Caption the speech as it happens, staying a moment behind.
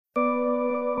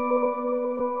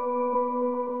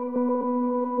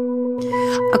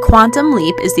A quantum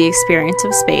leap is the experience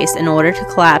of space in order to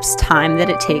collapse time that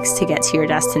it takes to get to your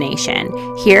destination.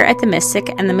 Here at the Mystic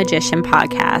and the Magician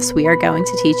podcast, we are going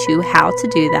to teach you how to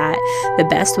do that, the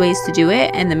best ways to do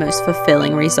it, and the most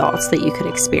fulfilling results that you could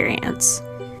experience.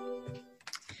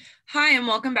 Hi, and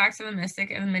welcome back to the Mystic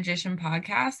and the Magician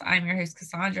podcast. I'm your host,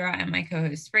 Cassandra, and my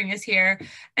co-host, Spring, is here.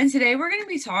 And today we're going to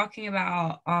be talking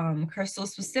about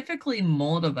crystals, specifically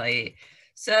Moldavite.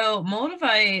 So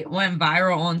Moldavite went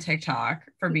viral on TikTok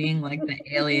for being like the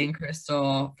alien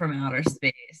crystal from outer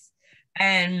space.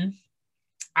 And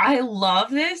I love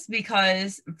this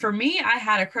because for me, I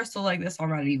had a crystal like this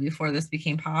already before this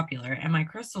became popular. And my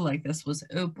crystal like this was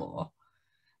opal.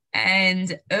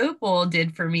 And opal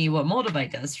did for me what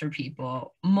Moldavite does for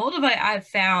people. Moldavite, I've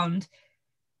found,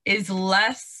 is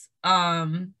less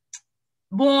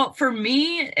well, for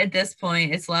me at this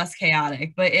point, it's less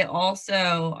chaotic, but it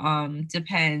also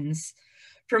depends,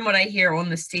 from what I hear, on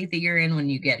the state that you're in when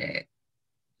you get it.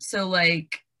 So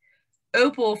like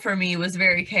opal for me was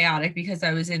very chaotic because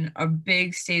I was in a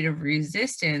big state of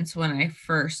resistance when I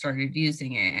first started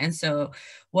using it. And so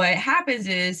what happens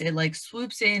is it like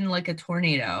swoops in like a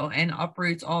tornado and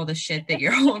uproots all the shit that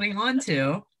you're holding on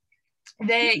to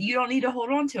that you don't need to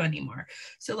hold on to anymore.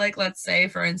 So like, let's say,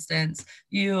 for instance,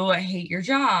 you hate your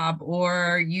job,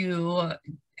 or you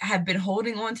have been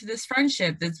holding on to this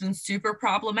friendship that's been super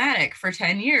problematic for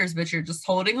 10 years, but you're just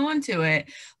holding on to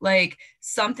it. Like,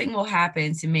 something will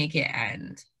happen to make it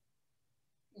end.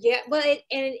 Yeah, well,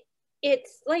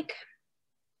 it's like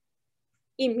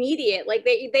immediate. Like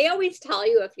they always tell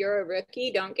you, if you're a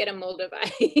rookie, don't get a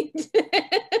Moldavite.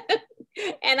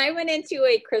 And I went into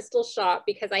a crystal shop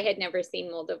because I had never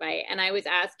seen Moldavite, and I was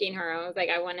asking her, I was like,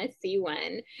 I want to see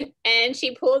one. And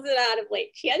she pulls it out of,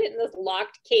 like, she had it in this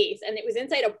locked case, and it was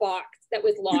inside a box that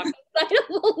was locked inside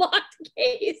of a locked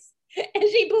case. And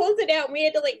she pulls it out, and we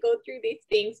had to like go through these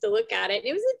things to look at it. And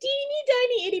it was a teeny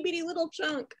tiny itty bitty little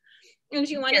chunk. And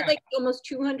she wanted like almost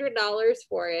 $200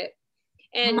 for it.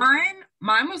 And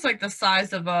mine was like the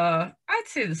size of I'd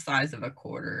say the size of a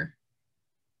quarter.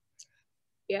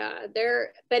 Yeah,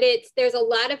 there's a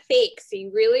lot of fakes, so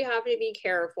you really have to be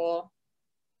careful.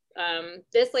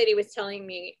 This lady was telling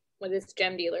me, with this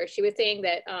gem dealer, she was saying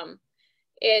that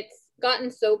it's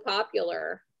gotten so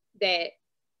popular that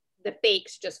the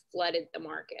fakes just flooded the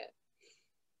market.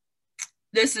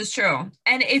 This is true.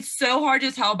 And it's so hard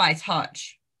to tell by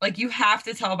touch. Like, you have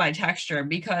to tell by texture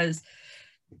because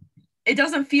it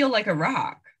doesn't feel like a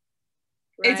rock.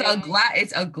 Right.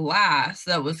 It's a glass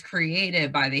that was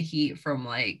created by the heat from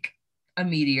like a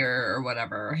meteor or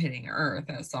whatever hitting Earth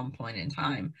at some point in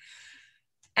time.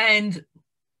 And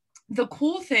the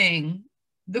cool thing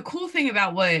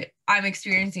about what I'm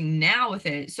experiencing now with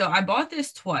it, so I bought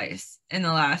this twice in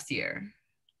the last year.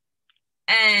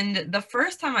 And the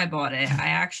first time I bought it,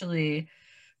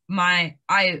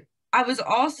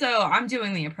 I'm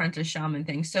doing the apprentice shaman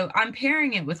thing. So I'm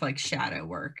pairing it with like shadow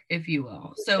work, if you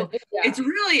will. So yeah.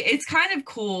 It's kind of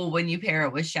cool when you pair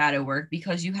it with shadow work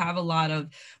because you have a lot of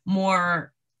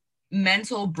more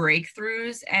mental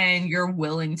breakthroughs and you're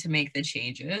willing to make the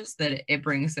changes that it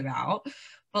brings about.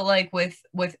 But like with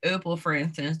opal, for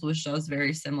instance, which does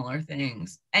very similar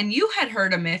things. And you had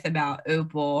heard a myth about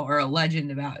opal, or a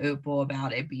legend about opal,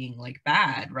 about it being like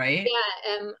bad, right?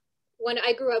 Yeah. When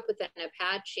I grew up with an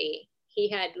Apache, he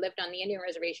had lived on the Indian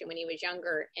reservation when he was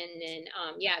younger. And then,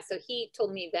 so he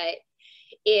told me that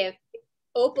if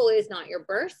opal is not your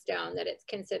birthstone, that it's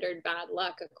considered bad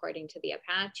luck according to the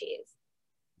Apaches.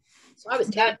 So I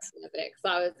was terrific. So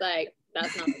I was like,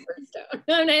 that's not the birthstone.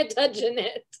 I'm not touching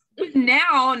it.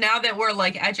 Now that we're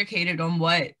like educated on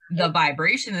what the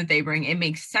vibration that they bring, it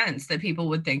makes sense that people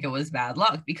would think it was bad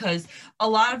luck, because a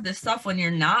lot of this stuff, when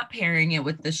you're not pairing it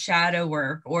with the shadow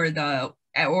work or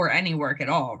any work at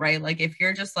all, right? Like if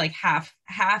you're just like half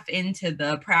into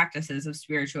the practices of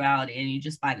spirituality and you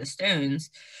just buy the stones,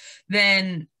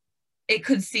 then it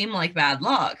could seem like bad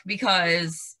luck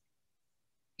because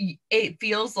it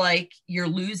feels like you're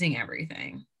losing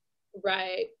everything.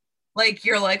 Right. Like,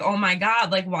 you're like, oh my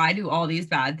God, like, why do all these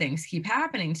bad things keep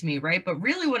happening to me, right? But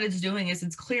really what it's doing is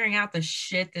it's clearing out the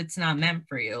shit that's not meant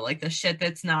for you, like the shit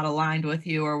that's not aligned with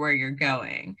you or where you're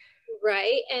going.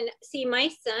 Right. And see, my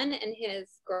son and his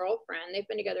girlfriend, they've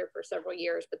been together for several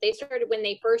years, but they started when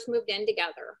they first moved in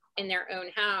together in their own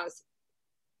house,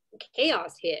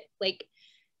 chaos hit. Like,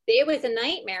 it was a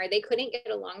nightmare. They couldn't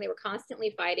get along. They were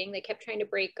constantly fighting. They kept trying to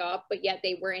break up, but yet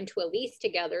they were into a lease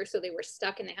together. So they were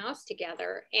stuck in the house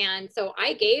together. And so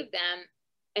I gave them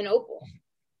an opal.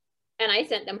 and I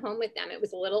sent them home with them. It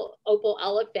was a little opal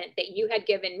elephant that you had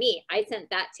given me. I sent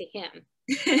that to him.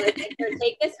 I was like, here,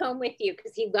 take this home with you,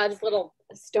 because he loves little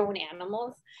stone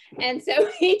animals. And so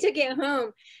he took it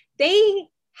home. They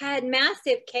had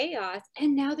massive chaos,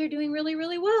 and now they're doing really,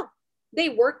 really well. They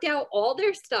worked out all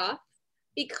their stuff,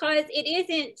 because it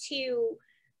isn't to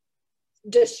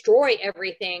destroy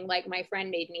everything like my friend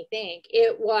made me think.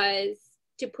 It was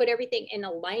to put everything in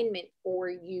alignment for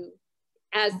you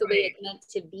as the way it's meant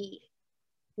to be.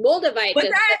 Moldavite,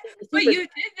 but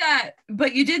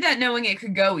you did that knowing it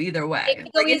could go either way.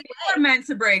 Like, if they were meant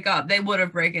to break up, they would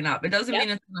have broken up. It doesn't mean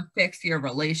it's gonna fix your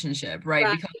relationship,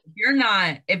 right? Because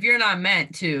if you're not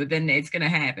meant to, then it's gonna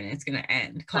happen. It's gonna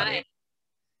end. Cut it.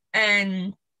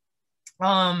 And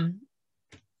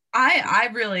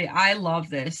I love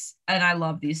this, and I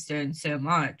love these stones so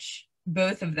much,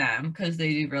 both of them, because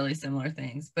they do really similar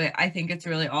things. But I think it's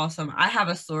really awesome. I have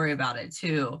a story about it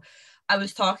too. I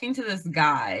was talking to this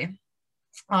guy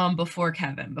before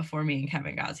me and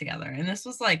Kevin got together, and this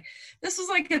was like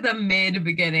at the mid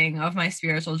beginning of my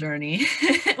spiritual journey,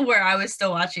 where I was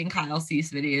still watching Kyle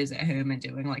Cease videos at home and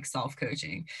doing like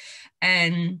self-coaching.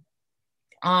 And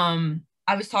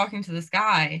I was talking to this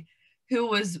guy who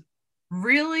was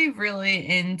really, really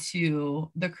into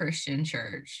the Christian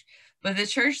church, but the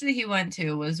church that he went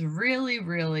to was really,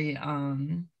 really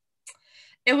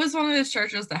it was one of those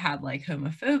churches that had like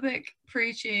homophobic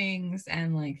preachings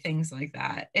and like things like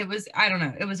that. It was, I don't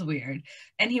know, it was weird.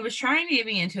 And he was trying to get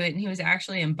me into it, and he was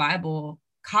actually in Bible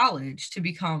college to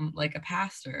become like a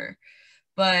pastor,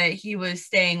 but he was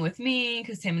staying with me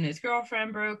because him and his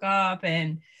girlfriend broke up,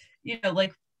 and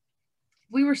like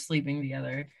we were sleeping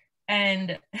together,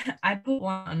 and I put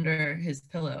one under his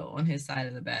pillow on his side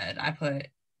of the bed. I put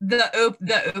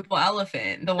the opal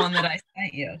elephant, the one that I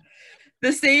sent you.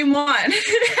 The same one.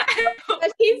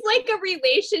 He's like a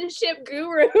relationship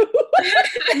guru.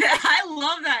 I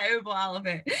love that opal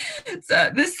elephant. So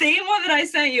the same one that I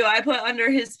sent you, I put under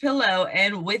his pillow,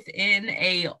 and within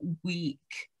a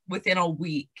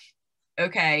week,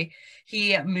 okay,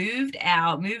 he moved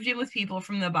in with people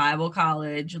from the Bible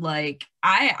college. Like,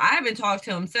 I haven't talked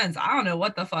to him since. I don't know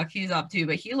what the fuck he's up to,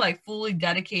 but he like fully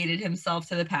dedicated himself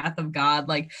to the path of God.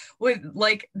 Like, with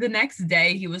like the next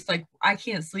day, he was like, I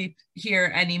can't sleep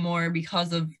here anymore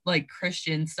because of like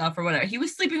Christian stuff or whatever. He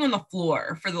was sleeping on the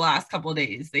floor for the last couple of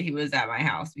days that he was at my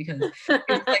house, because it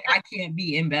was like, I can't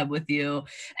be in bed with you.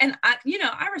 And I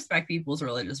respect people's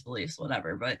religious beliefs,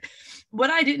 whatever. But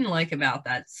what I didn't like about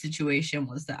that situation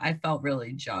was that I felt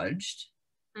really judged.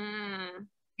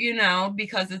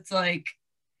 Because it's like,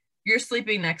 you're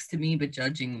sleeping next to me but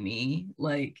judging me,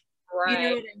 like, right. You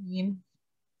know what I mean?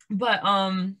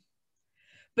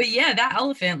 But yeah, that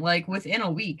elephant, like, within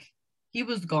a week he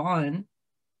was gone,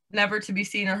 never to be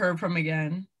seen or heard from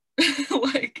again.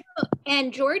 Like,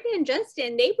 and Jordan and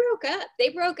Justin, they broke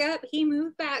up. He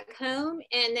moved back home,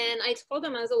 and then I told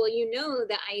him, I was like, well,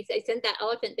 that I sent that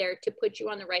elephant there to put you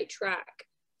on the right track.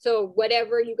 So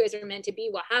whatever you guys are meant to be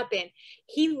will happen.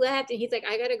 He left, and he's like,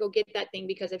 I gotta go get that thing,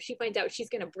 because if she finds out, she's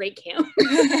gonna break him.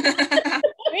 He's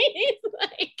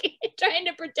like trying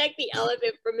to protect the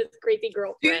elephant from his crazy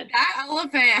girlfriend. Dude, that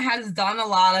elephant has done a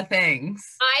lot of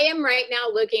things. I am right now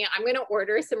I'm gonna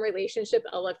order some relationship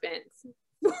elephants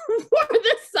for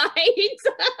the site.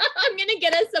 I'm gonna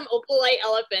get us some opalite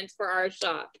elephants for our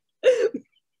shop.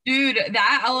 Dude,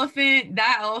 that elephant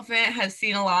has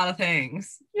seen a lot of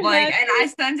things. Like, and I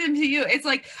sent him to you. It's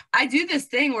like, I do this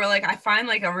thing where like I find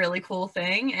like a really cool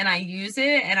thing and I use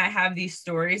it, and I have these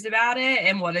stories about it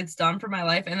and what it's done for my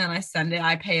life, and then I send it,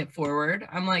 I pay it forward.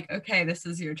 I'm like, okay, this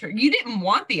is your turn. You didn't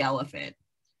want the elephant.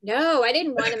 No, I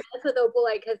didn't want to mess with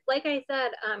opalite, because like I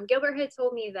said, Gilbert had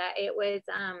told me that it was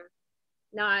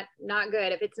not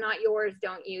good. If it's not yours,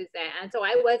 don't use it. And so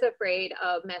I was afraid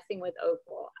of messing with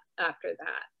opal after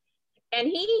that. And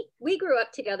we grew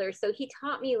up together, so he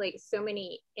taught me like so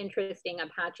many interesting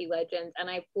Apache legends, and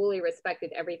I fully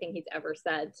respected everything he's ever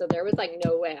said. So there was like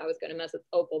no way I was going to mess with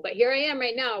opal. But here I am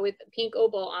right now with pink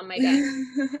opal on my desk.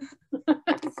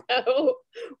 So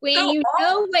when you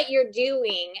know what you're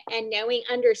doing and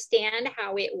understand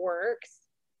how it works,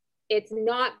 it's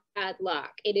not bad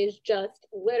luck. It is just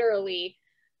literally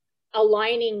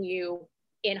aligning you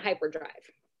in hyperdrive.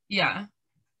 Yeah.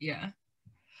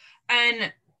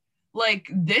 And like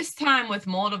this time with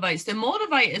Moldavite, so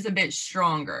Moldavite is a bit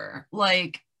stronger.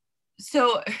 Like,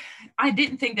 so I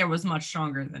didn't think there was much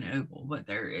stronger than opal, but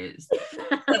there is.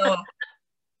 So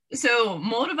So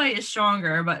Moldavite is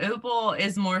stronger, but Opal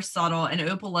is more subtle, and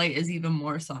Opalite is even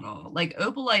more subtle. Like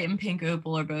Opalite and pink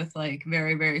Opal are both like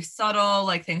very, very subtle.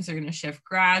 Like things are going to shift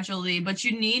gradually, but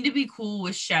you need to be cool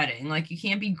with shedding. Like you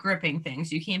can't be gripping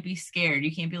things. You can't be scared.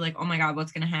 You can't be like, oh my God,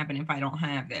 what's going to happen if I don't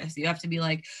have this? You have to be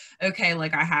like, okay,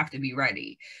 like I have to be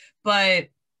ready. But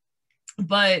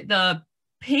the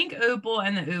pink Opal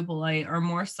and the Opalite are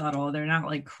more subtle. They're not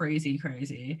like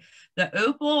crazy. The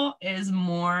Opal is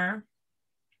more.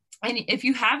 And if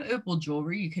you have opal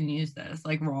jewelry, you can use this,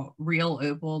 like real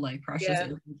opal, like precious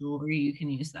opal jewelry. You can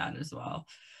use that as well.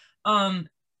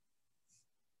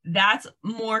 That's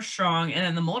more strong. And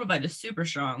then the Moldavite is super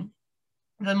strong.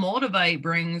 The Moldavite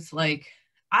brings like,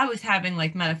 I was having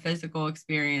like metaphysical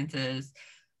experiences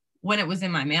when it was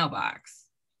in my mailbox.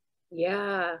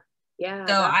 Yeah.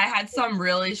 So I had some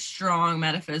really strong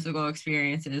metaphysical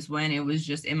experiences when it was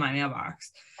just in my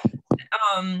mailbox.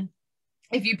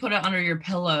 If you put it under your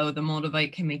pillow, the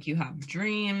Moldavite can make you have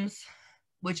dreams,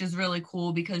 which is really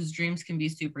cool because dreams can be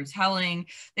super telling.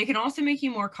 They can also make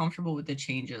you more comfortable with the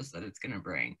changes that it's going to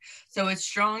bring. So it's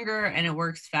stronger and it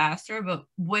works faster, but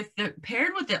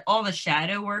paired with all the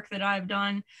shadow work that I've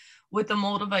done with the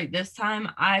Moldavite this time,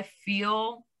 I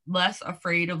feel less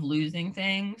afraid of losing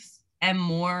things and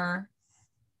more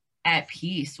at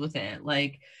peace with it,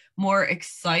 like more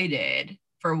excited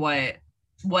for what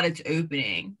it's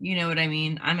opening. You know what I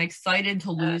mean? I'm excited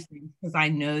to lose things because I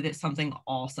know that something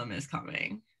awesome is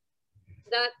coming.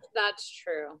 That's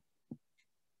true.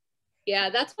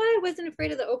 Yeah, that's why I wasn't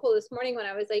afraid of the opal this morning when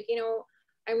I was like,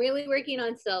 I'm really working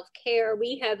on self-care.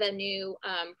 We have a new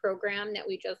program that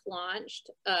we just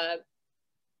launched. The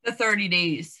 30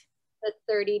 days. The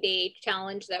 30-day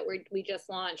challenge that we just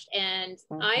launched. And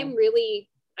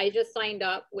I just signed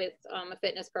up with a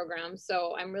fitness program.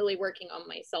 So I'm really working on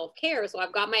my self-care. So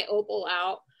I've got my opal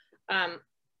out.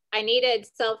 I needed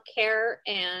self-care,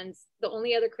 and the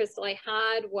only other crystal I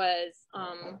had was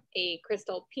a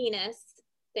crystal penis.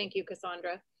 Thank you,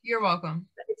 Cassandra. You're welcome.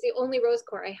 It's the only rose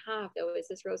quartz I have, though, is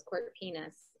this rose quartz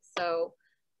penis. So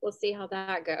we'll see how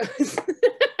that goes.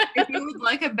 If you would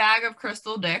like a bag of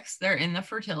crystal dicks, they're in the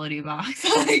fertility box.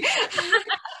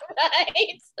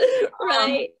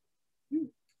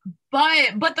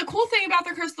 Right. But the cool thing about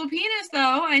the crystal penis,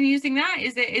 though, and using that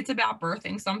is that it's about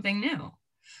birthing something new.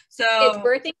 So it's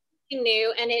birthing something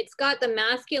new, and it's got the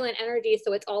masculine energy,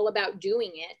 so it's all about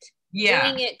doing it. Yeah.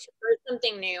 Doing it to birth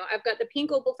something new. I've got the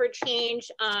pink opal for change.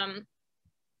 I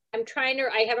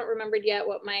haven't remembered yet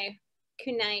what my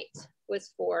kunite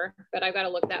was for, but I've got to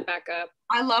look that back up.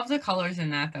 I love the colors in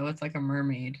that, though. It's like a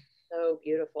mermaid. So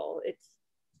beautiful. It's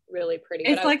really pretty.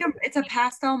 It's like it's a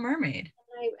pastel mermaid.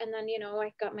 And then,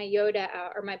 I got my Yoda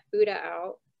out, or my Buddha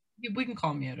out. We can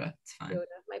call him Yoda. It's fine. Yoda,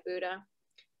 my Buddha.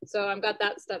 So I've got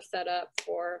that stuff set up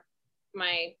for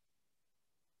my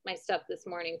stuff this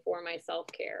morning for my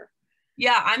self-care.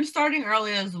 Yeah, I'm starting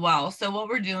early as well. So what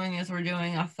we're doing is we're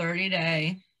doing a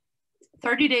 30-day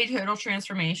total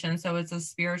transformation. So it's a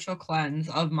spiritual cleanse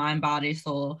of mind, body,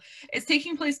 soul. It's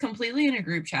taking place completely in a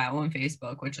group chat on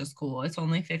Facebook, which is cool. It's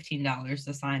only $15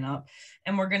 to sign up.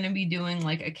 And we're going to be doing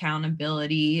like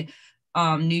accountability,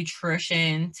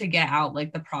 nutrition to get out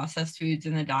like the processed foods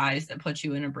and the dyes that put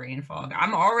you in a brain fog.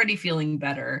 I'm already feeling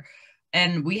better,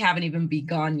 and we haven't even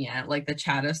begun yet. Like the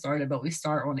chat has started, but we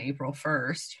start on April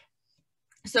 1st.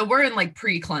 So we're in like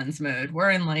pre-cleanse mode.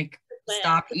 We're in like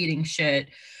stop eating shit.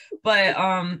 But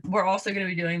we're also going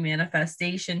to be doing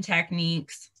manifestation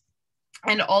techniques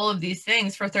and all of these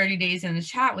things for 30 days in the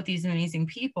chat with these amazing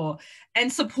people.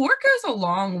 And support goes a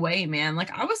long way, man. Like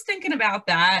I was thinking about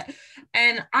that,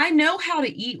 and I know how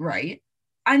to eat right.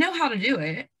 I know how to do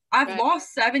it. I've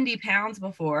lost 70 pounds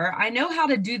before. I know how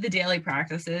to do the daily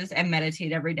practices and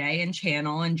meditate every day and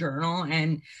channel and journal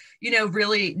and,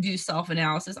 really do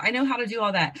self-analysis. I know how to do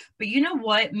all that. But you know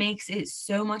what makes it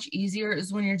so much easier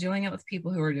is when you're doing it with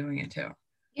people who are doing it too.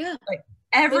 Yeah. Like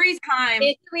every time.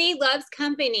 Misery loves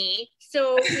company.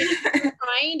 So when you're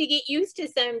trying to get used to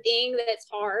something that's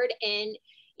hard, and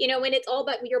when it's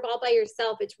you're all by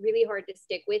yourself, it's really hard to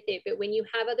stick with it. But when you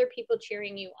have other people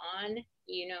cheering you on,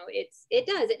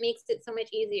 it makes it so much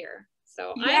easiger.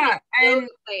 So yeah, I'm so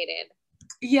excited.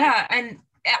 Yeah. And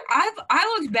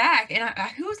I looked back, and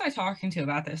who was I talking to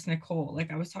about this? Nicole.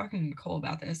 Like I was talking to Nicole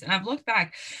about this, and I've looked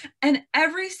back, and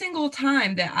every single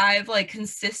time that I've like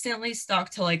consistently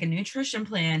stuck to like a nutrition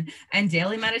plan and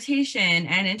daily meditation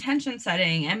and intention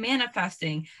setting and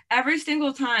manifesting, every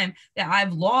single time that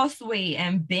I've lost weight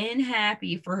and been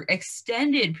happy for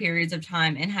extended periods of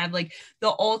time and had like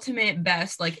the ultimate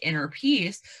best like inner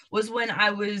peace was when I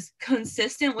was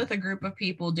consistent with a group of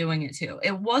people doing it too.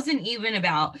 It wasn't even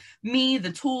about me, the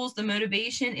the tools, the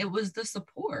motivation. It was the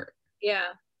support. Yeah.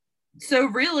 So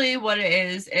really what it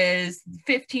is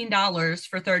 $15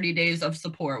 for 30 days of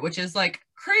support, which is like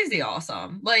crazy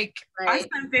awesome. Like I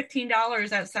spent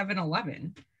 $15 at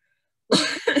 7-Eleven.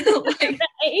 Like,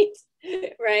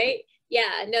 right.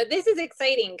 Yeah. No, this is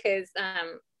exciting because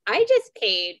I just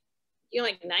paid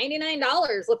like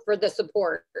 $99 for the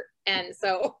support. And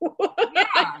so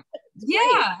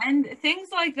yeah. And things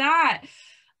like that.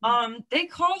 They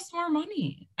cost more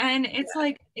money, and it's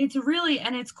like, it's really,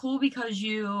 and it's cool because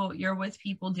you're with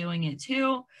people doing it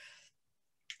too.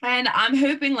 And I'm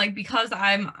hoping, like, because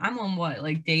I'm on what,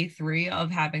 like day 3 of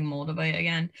having Moldavite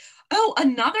again. Oh,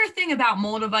 another thing about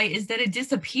Moldavite is that it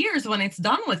disappears when it's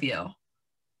done with you.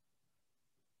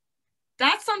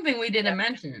 That's something we didn't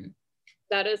mention.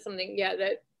 That is something,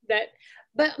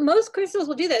 but most crystals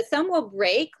will do that. Some will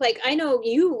break. Like I know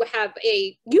you had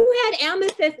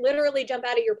amethyst literally jump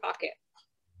out of your pocket.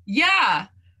 Yeah.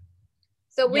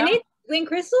 So when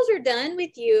crystals are done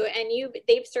with you and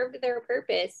they've served their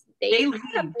purpose, I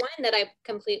have one that I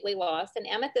completely lost, an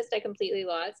amethyst I completely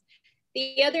lost.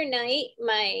 The other night,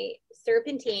 my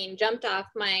serpentine jumped off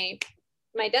my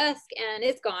desk and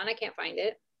it's gone. I can't find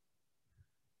it.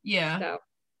 Yeah. So.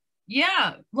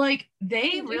 Yeah, like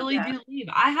they really do leave.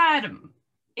 I had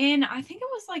I think it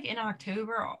was like in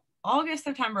August,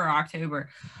 September, or October,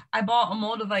 I bought a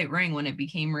Moldavite ring when it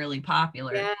became really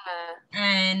popular. Yeah.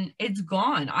 And it's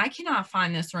gone. I cannot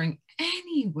find this ring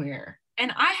anywhere.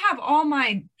 And I have all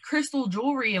my crystal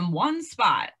jewelry in one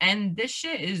spot, and this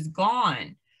shit is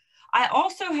gone. I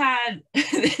also had,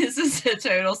 this is a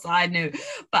total side note,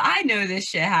 but I know this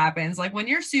shit happens. Like when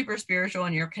you're super spiritual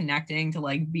and you're connecting to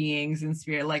like beings and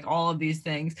spirit, like all of these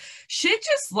things, shit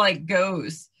just like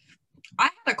goes. I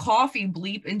had a coffee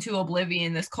bleep into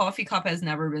oblivion. This coffee cup has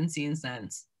never been seen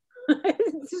since.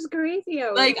 This is crazy.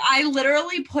 Like I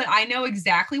literally I know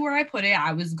exactly where I put it.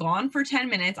 I was gone for 10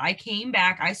 minutes. I came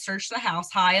back. I searched the house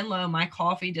high and low. My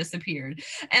coffee disappeared.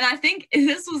 And I think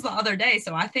this was the other day.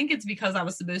 So I think it's because I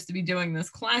was supposed to be doing this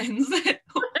cleanse.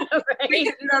 We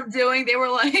ended up doing. They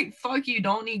were like, fuck, you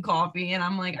don't need coffee. And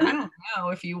I'm like, I don't know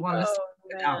if you want to start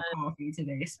without coffee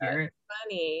today, spirit.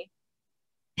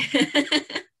 That's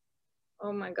funny.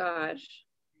 Oh my gosh.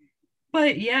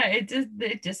 But yeah,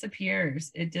 it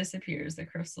disappears. It disappears. The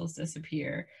crystals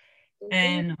disappear.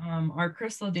 And our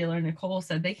crystal dealer, Nicole,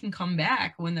 said they can come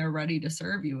back when they're ready to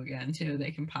serve you again, too.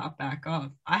 They can pop back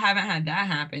up. I haven't had that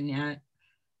happen yet.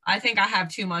 I think I have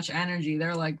too much energy.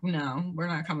 They're like, no, we're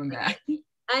not coming back.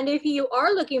 And if you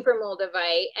are looking for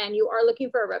Moldavite and you are looking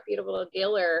for a reputable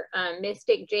dealer,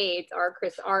 Mystic Jades, our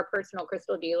personal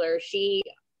crystal dealer, she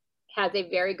has a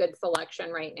very good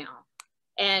selection right now.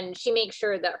 And she makes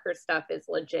sure that her stuff is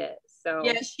legit. So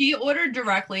yeah, she ordered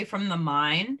directly from the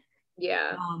mine.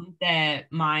 Yeah.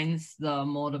 That mines the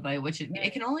Moldavite, which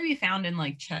it can only be found in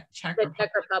like Czech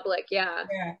Republic. Yeah.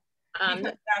 Yeah.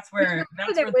 That's where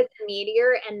there was a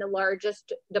meteor, and the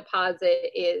largest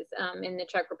deposit is in the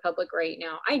Czech Republic right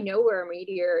now. I know where a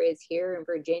meteor is here in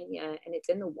Virginia, and it's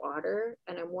in the water,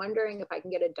 and I'm wondering if I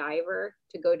can get a diver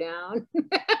to go down.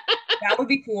 That would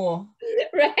be cool.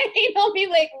 Right? I'll be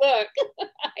like, look,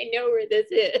 I know where this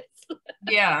is.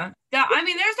 Yeah. I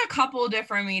mean, there's a couple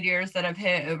different meteors that have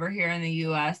hit over here in the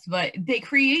US, but they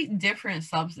create different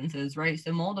substances, right?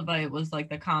 So Moldavite was like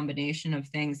the combination of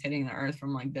things hitting the earth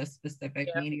from like this specific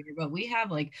meteor, but we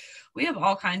have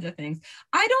all kinds of things.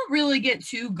 I don't really get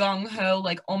too gung-ho,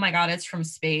 like, oh my God, it's from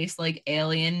space, like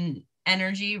alien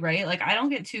energy, right? Like I don't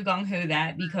get too gung-ho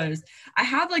that, because I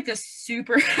had like this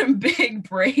super big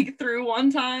breakthrough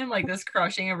one time, like this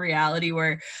crushing of reality,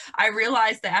 where I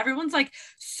realized that everyone's like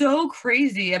so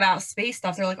crazy about space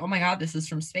stuff. They're like, oh my God, this is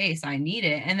from space, I need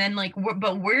it. And then like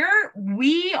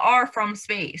we are from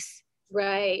space,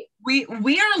 right? We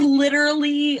are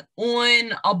literally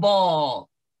on a ball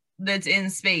that's in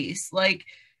space. Like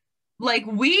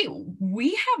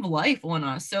we have life on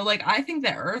us. So like I think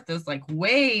that Earth is like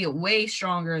way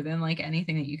stronger than like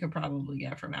anything that you could probably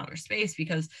get from outer space,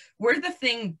 because we're the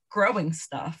thing growing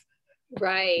stuff,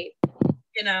 right?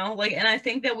 You know, like, and I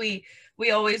think that we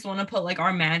always want to put like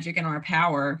our magic and our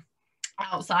power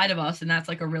outside of us, and that's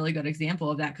like a really good example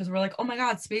of that, because we're like, oh my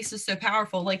God, space is so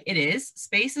powerful. Like it is.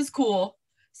 Space is cool.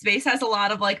 Space has a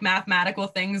lot of like mathematical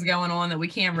things going on that we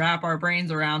can't wrap our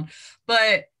brains around,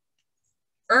 but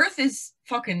Earth is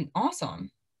fucking awesome.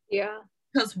 Yeah.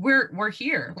 Because we're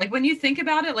here. Like when you think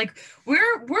about it, like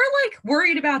we're like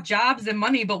worried about jobs and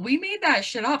money, but we made that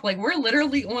shit up. Like we're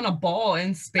literally on a ball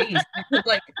in space.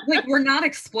 like we're not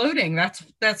exploding.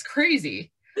 That's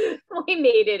crazy. We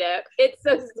made it up. It's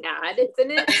so sad,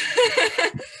 isn't it?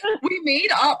 We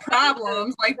made up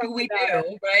problems like we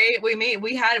do, right? We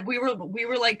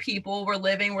were like people, we're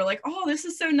living, we're like, oh, this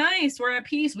is so nice, we're at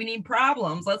peace, we need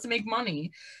problems, let's make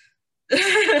money.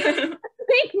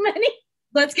 Make money.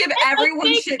 Let's give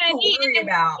everyone shit to worry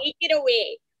about. Take it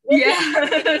away.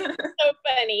 So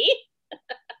funny.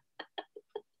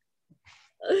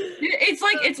 It's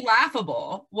like, it's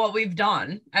laughable what we've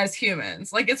done as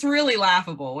humans. Like, it's really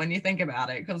laughable when you think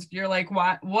about it, because you're like,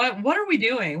 what are we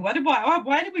doing? Why did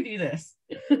we do this?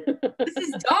 This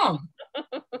is dumb.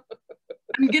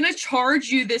 I'm gonna charge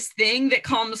you this thing that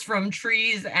comes from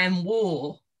trees and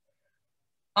wool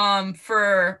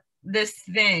for this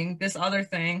other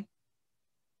thing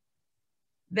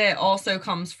that also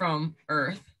comes from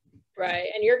earth. Right.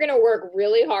 And you're going to work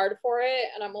really hard for it.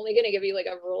 And I'm only going to give you like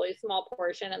a really small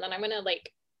portion. And then I'm going to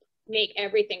like make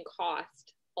everything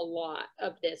cost a lot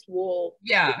of this wool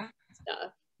stuff.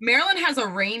 Maryland has a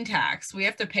rain tax. We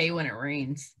have to pay when it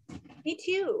rains. Me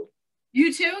too.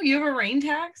 You too? You have a rain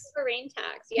tax? A rain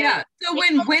tax. Yeah. So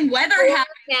when weather happens,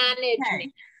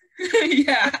 management.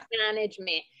 Yeah.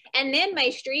 Management. And then my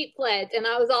street floods, and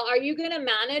I was all, are you going to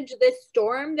manage this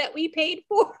storm that we paid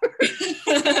for?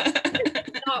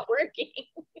 It's not working.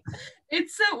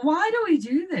 It's so, why do we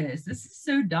do this? This is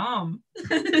so dumb.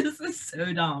 This is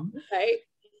so dumb. Right?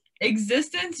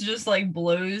 Existence just like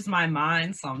blows my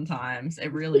mind sometimes.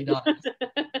 It really does.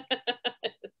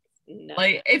 No.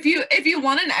 Like, if you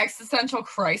want an existential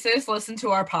crisis, listen to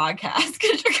our podcast,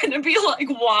 because you're gonna be like,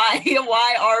 why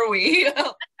are we? Why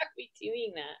are we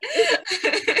doing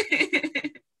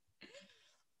that?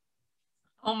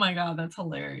 Oh my god, that's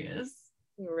hilarious.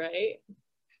 Right.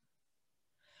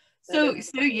 So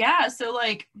yeah, so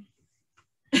like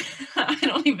I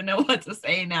don't even know what to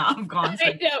say now. I've gone.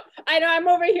 I know. I'm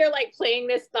over here like playing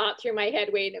this thought through my head.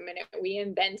 Wait a minute. We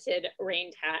invented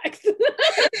rain tax.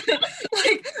 It's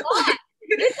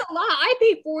a lot. I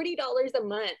pay $40 a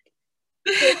month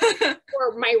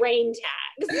for my rain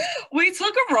tax. We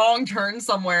took a wrong turn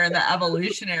somewhere in the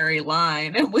evolutionary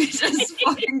line, and we just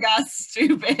fucking got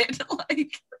stupid.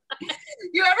 Like,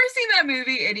 you ever seen that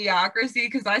movie Idiocracy?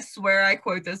 Because I swear I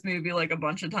quote this movie like a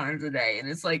bunch of times a day, and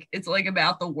it's like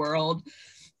about the world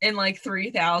in like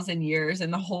 3,000 years,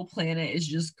 and the whole planet is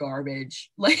just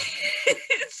garbage. Like,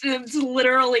 it's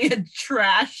literally a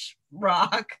trash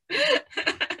rock.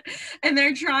 And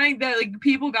they're trying that, like,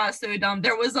 people got so dumb.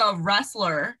 There was a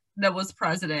wrestler that was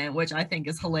president, which I think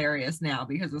is hilarious now,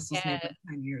 because this was 10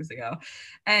 years ago.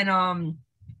 And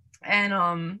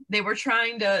they were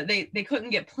trying to, they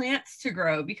couldn't get plants to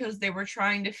grow because they were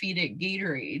trying to feed it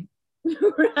Gatorade.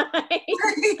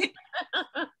 Right.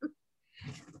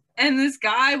 And this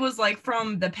guy was like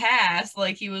from the past,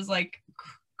 like he was like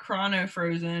chrono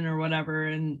frozen or whatever,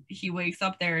 and he wakes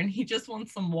up there and he just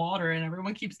wants some water, and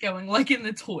everyone keeps going, like, in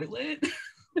the toilet.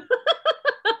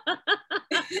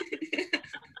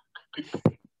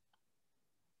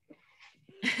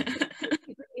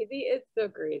 It's so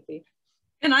crazy.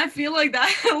 And I feel like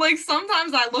that, like,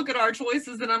 sometimes I look at our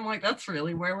choices and I'm like, that's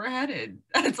really where we're headed.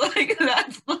 That's like,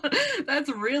 that's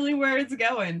really where it's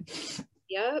going.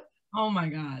 Yep. Oh my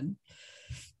God.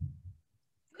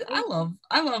 I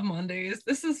love Mondays.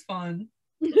 This is fun.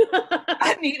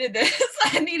 I needed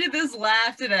this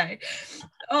laugh today.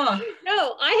 Oh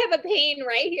no, I have a pain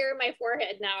right here in my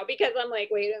forehead now, because I'm like,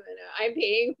 wait a minute, I'm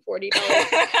paying $40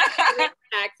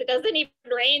 tax. It doesn't even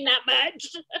rain that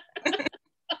much.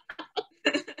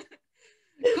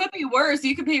 Could be worse.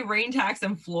 You could pay rain tax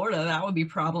in Florida. That would be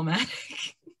problematic.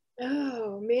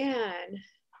 Oh man.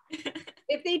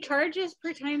 If they charge us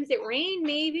per times it rain,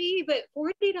 maybe, but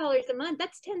 $40 a month,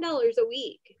 that's $10 a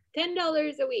week.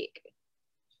 $10 a week.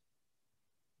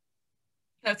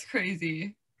 That's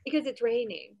crazy. Because it's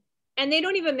raining. And they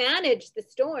don't even manage the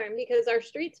storm because our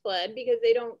streets flood, because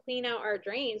they don't clean out our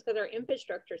drains because our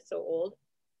infrastructure is so old.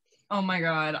 Oh my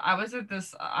God. I was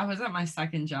at my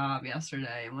second job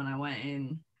yesterday when I went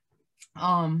in.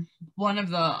 One of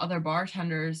the other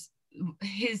bartenders,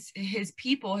 his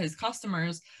people, his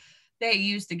customers, they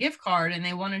used a gift card and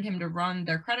they wanted him to run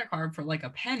their credit card for like a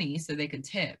penny so they could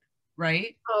tip,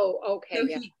 right? Oh,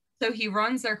 okay. So he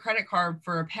runs their credit card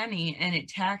for a penny and it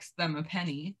taxed them a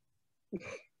penny. 100%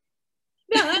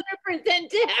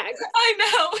 tax. I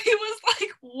know. He was like,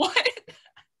 what?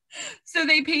 So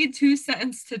they paid 2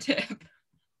 cents to tip.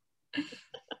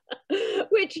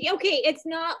 Which, okay, it's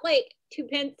not like 2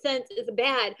 cents is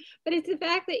bad, but it's the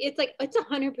fact that it's like, it's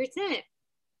 100%.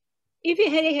 If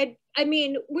it had, I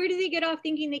mean, where do they get off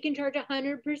thinking they can charge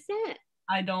 100%?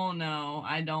 I don't know.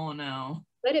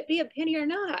 Let it be a penny or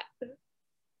not.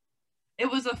 It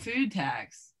was a food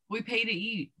tax, We pay to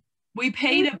eat. We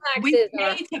pay to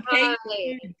pay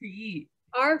to eat.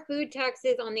 Our food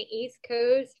taxes on the East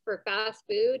Coast for fast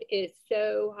food is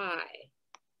so high.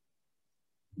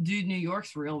 Dude, New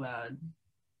York's real bad.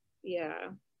 Yeah.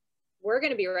 We're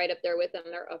going to be right up there with them.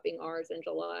 They're upping ours in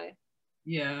July.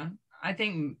 Yeah. I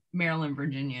think Maryland,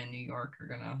 Virginia, and New York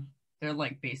are they're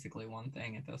like basically one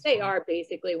thing at this point. They are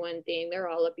basically one thing. They're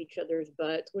all up each other's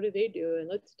butts. What are they doing?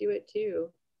 Let's do it too.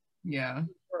 Yeah.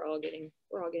 We're all getting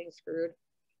screwed.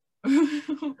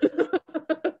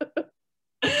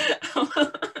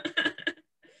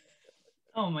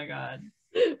 Oh my God.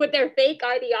 With their fake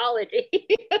ideology.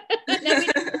 And then we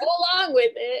just go along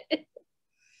with it.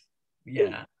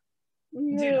 Yeah.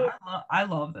 Dude, I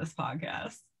love this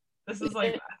podcast. I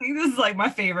think this is like my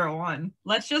favorite one.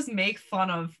 Let's just make fun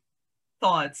of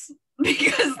thoughts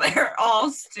because they're all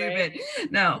stupid.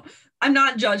 Right. No, I'm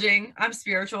not judging. I'm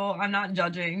spiritual. I'm not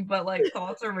judging, but like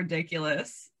thoughts are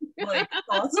ridiculous. Like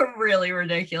thoughts are really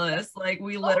ridiculous. Like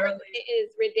we literally, it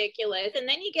is ridiculous. And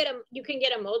then you can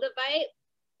get a Moldavite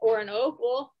or an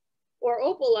Opal or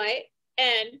Opalite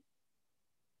and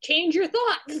change your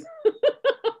thoughts.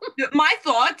 My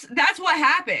thoughts, that's what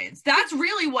happens. That's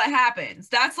really what happens.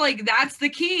 That's the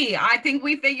key. I think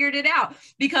we figured it out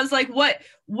because like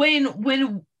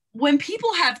when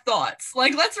people have thoughts,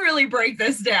 like let's really break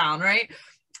this down, right?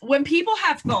 When people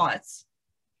have thoughts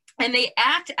and they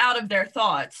act out of their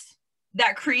thoughts,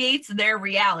 that creates their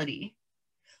reality.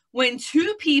 When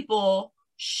two people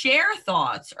share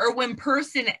thoughts, or when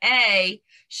person A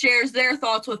shares their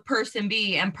thoughts with person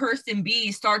B and person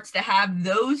B starts to have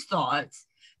those thoughts,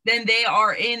 then they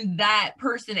are in that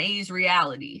person A's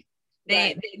reality.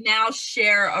 They now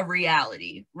share a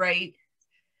reality, right?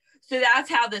 So that's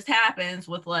how this happens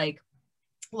with like,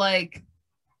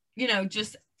 you know,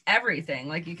 just everything.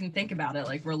 Like you can think about it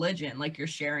like religion, like you're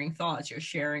sharing thoughts, you're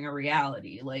sharing a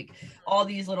reality, like all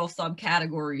these little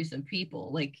subcategories of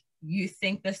people, like you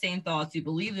think the same thoughts, you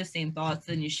believe the same thoughts,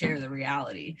 then you share the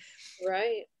reality.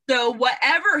 Right. So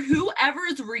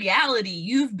whoever's reality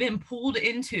you've been pulled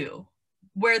into,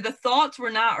 where the thoughts were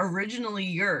not originally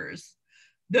yours,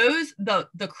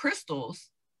 the crystals,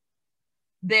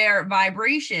 their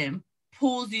vibration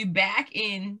pulls you back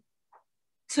in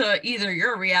to either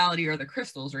your reality or the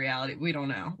crystal's reality. We don't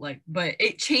know, like, but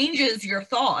it changes your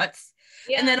thoughts.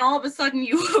 Yeah. And then all of a sudden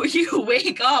you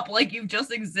wake up like you've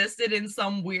just existed in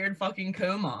some weird fucking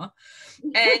coma,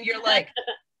 and you're like,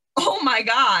 oh my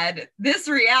God, this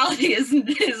reality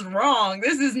is wrong.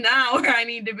 This is not where I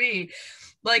need to be.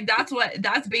 Like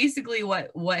that's basically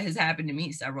what has happened to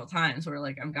me several times, where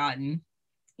like I've gotten,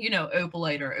 you know,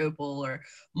 opalite or opal or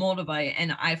moldavite,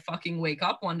 and I fucking wake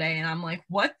up one day and I'm like,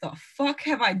 what the fuck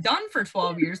have I done for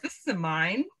 12 years? This isn't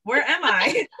mine. Where am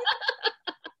I?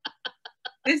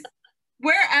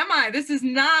 Where am I? This is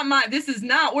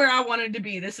not where I wanted to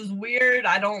be. This is weird.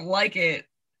 I don't like it.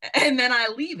 And then I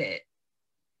leave it.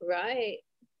 Right.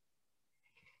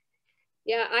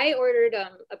 Yeah, I ordered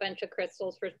a bunch of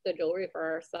crystals for the jewelry for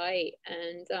our site,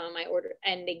 and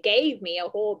and they gave me a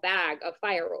whole bag of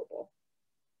fire opal.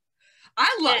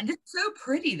 It's so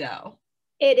pretty though.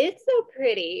 It is so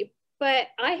pretty, but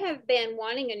I have been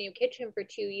wanting a new kitchen for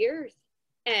 2 years,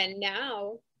 and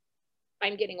now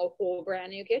I'm getting a whole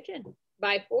brand new kitchen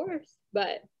by force.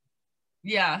 But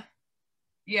yeah.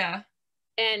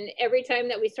 And every time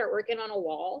that we start working on a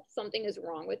wall, something is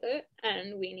wrong with it,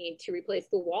 and we need to replace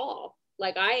the wall.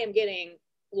 Like I am getting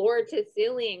floor to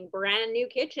ceiling brand new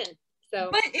kitchen. So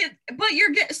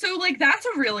so like that's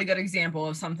a really good example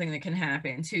of something that can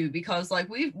happen too, because like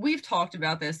we've talked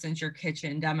about this since your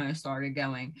kitchen demo started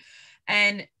going,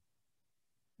 and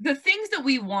the things that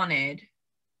we wanted,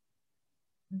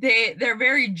 they're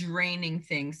very draining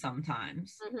things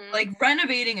sometimes. Mm-hmm. Like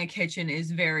renovating a kitchen is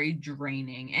very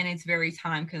draining and it's very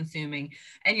time consuming,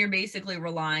 and you're basically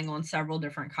relying on several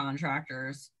different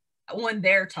contractors on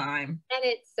their time, and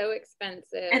it's so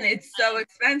expensive, and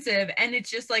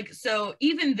it's just like, so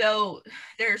even though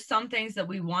there's some things that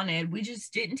we wanted, we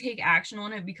just didn't take action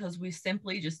on it because we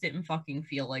simply just didn't fucking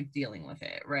feel like dealing with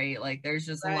it, right? Like there's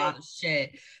just a lot of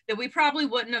shit that we probably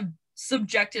wouldn't have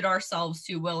subjected ourselves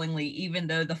to willingly, even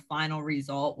though the final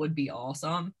result would be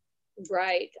awesome.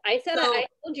 Right. I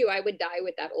told you I would die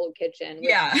with that old kitchen.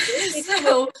 Yeah. It's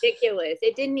so ridiculous.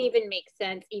 It didn't even make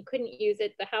sense. You couldn't use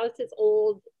it. The house is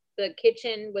old. The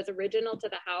kitchen was original to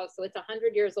the house, so it's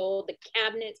 100 years old. The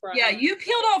cabinets were. Yeah, you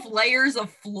peeled off layers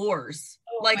of floors,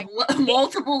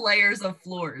 multiple layers of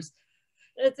floors.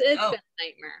 It's been a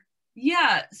nightmare.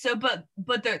 Yeah. So, but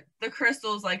the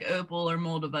crystals like opal or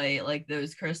moldavite, like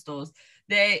those crystals,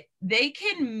 they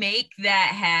can make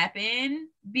that happen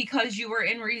because you were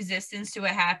in resistance to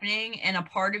it happening, and a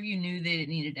part of you knew that it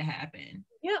needed to happen.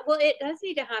 Yeah, well, it does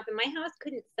need to happen. My house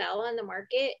couldn't sell on the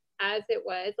market as it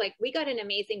was. Like, we got an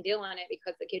amazing deal on it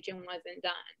because the kitchen wasn't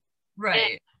done.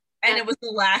 Right. And it was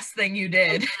the last thing you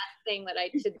did. The last thing that I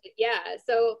did. Yeah.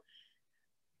 So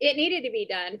it needed to be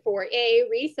done for A,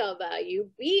 resale value.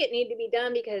 B, it needed to be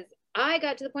done because I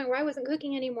got to the point where I wasn't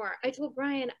cooking anymore. I told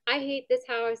Brian, I hate this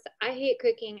house. I hate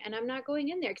cooking, and I'm not going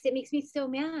in there because it makes me so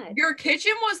mad. Your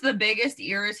kitchen was the biggest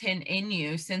irritant in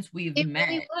you since we've met.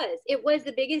 It really was. It was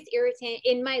the biggest irritant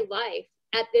in my life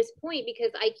at this point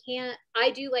because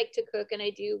I do like to cook and I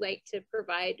do like to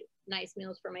provide nice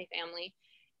meals for my family.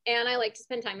 And I like to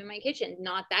spend time in my kitchen,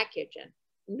 not that kitchen.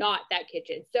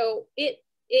 So it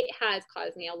has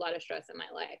caused me a lot of stress in my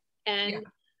life. And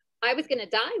I was going to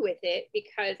die with it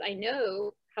because I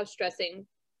know how stressing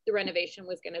the renovation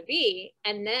was going to be.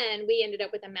 And then we ended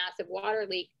up with a massive water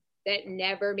leak that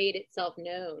never made itself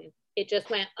known. It just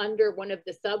went under one of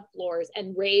the subfloors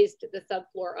and raised the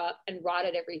subfloor up and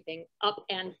rotted everything up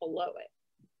and below it.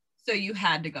 So you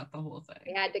had to gut the whole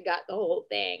thing. I had to gut the whole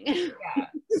thing. Yeah.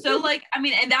 So like, I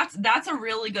mean, and that's a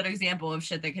really good example of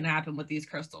shit that can happen with these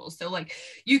crystals. So like,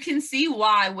 you can see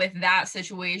why with that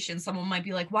situation, someone might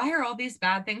be like, why are all these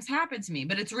bad things happen to me?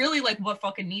 But it's really like what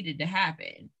fucking needed to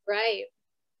happen. Right.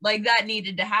 Like that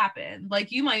needed to happen.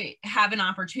 Like you might have an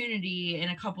opportunity in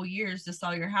a couple years to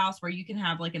sell your house where you can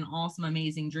have like an awesome,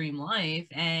 amazing dream life.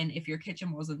 And if your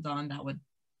kitchen wasn't done, it would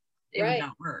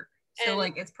not work. So,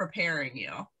 like, it's preparing you.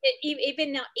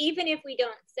 Even if we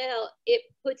don't sell, it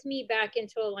puts me back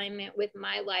into alignment with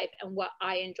my life and what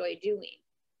I enjoy doing.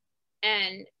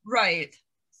 And right.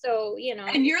 So, you know.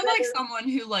 And you're like someone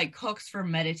who like cooks for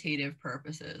meditative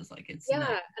purposes. Like it's and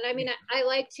I mean, I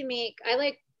like to make.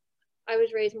 I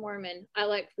was raised Mormon. I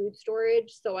like food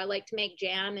storage, so I like to make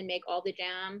jam and make all the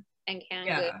jam and canned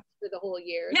goods for the whole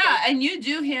year. Yeah, and you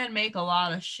do hand make a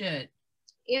lot of shit.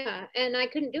 Yeah, and I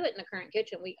couldn't do it in the current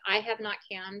kitchen. I have not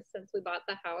canned since we bought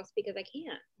the house because I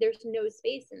can't. There's no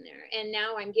space in there. And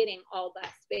now I'm getting all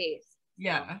that space.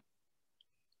 Yeah. So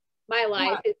my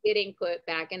life is getting put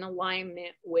back in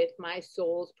alignment with my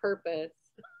soul's purpose.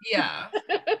 Yeah.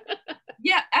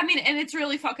 Yeah, I mean, and it's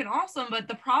really fucking awesome, but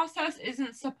the process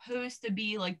isn't supposed to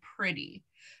be like pretty.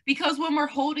 Because when we're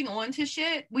holding on to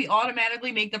shit, we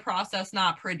automatically make the process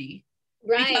not pretty.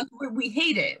 Right. Because we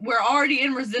hate it. We're already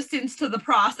in resistance to the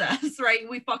process, right?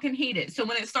 We fucking hate it. So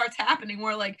when it starts happening,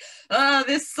 we're like, oh,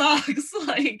 this sucks.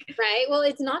 Like, right. Well,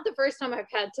 it's not the first time I've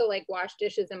had to like wash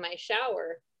dishes in my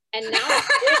shower. And now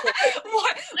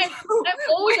I'm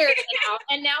older now.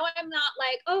 And now I'm not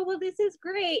like, oh, well, this is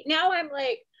great. Now I'm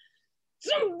like,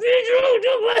 you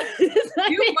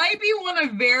might be one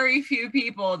of very few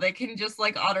people that can just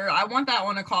like utter, I want that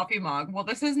on a coffee mug. Well,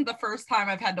 this isn't the first time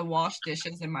I've had to wash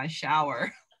dishes in my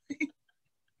shower.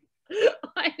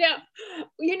 I know.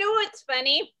 You know what's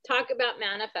funny? Talk about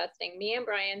manifesting. Me and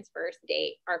Brian's first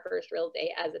date, our first real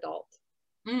date as adults.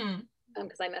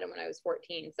 Because I met him when I was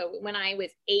 14. So when I was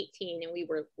 18 and we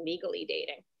were legally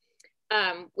dating,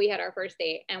 we had our first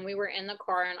date and we were in the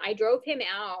car and I drove him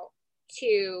out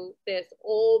to this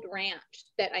old ranch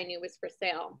that I knew was for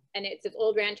sale. And it's this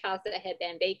old ranch house that had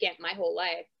been vacant my whole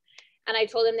life. And I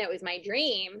told him that it was my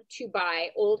dream to buy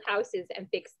old houses and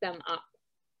fix them up.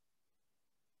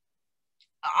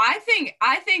 I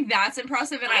think that's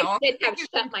impressive. And I also have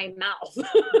shut my mouth.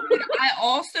 I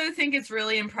also think it's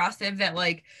really impressive that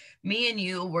like me and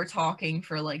you were talking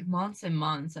for like months and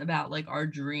months about like our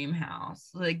dream house.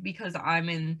 Like because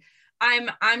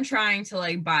I'm trying to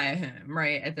like buy a home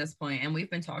right at this point, and we've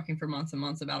been talking for months and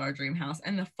months about our dream house.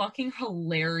 And the fucking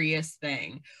hilarious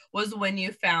thing was when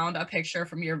you found a picture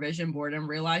from your vision board and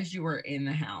realized you were in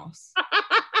the house.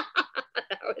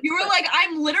 You were like,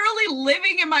 I'm literally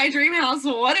living in my dream house.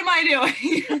 What am I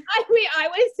doing? I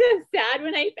was so sad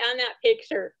when I found that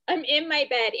picture. I'm in my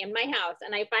bed in my house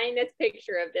and I find this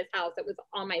picture of this house that was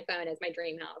on my phone as my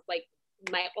dream house, like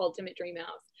my ultimate dream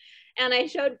house. And I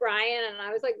showed Brian and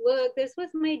I was like, look, this was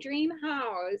my dream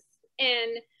house.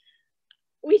 And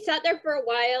we sat there for a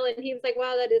while and he was like,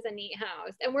 wow, that is a neat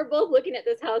house. And we're both looking at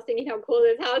this house thinking how cool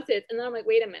this house is. And then I'm like,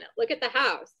 wait a minute, look at the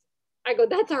house. I go,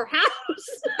 that's our house.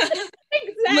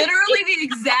 Exactly. Literally the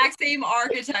exact same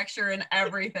architecture and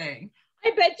everything.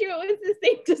 I bet you it was the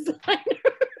same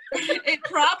designer. It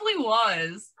probably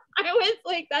was. I was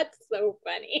like, that's so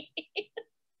funny.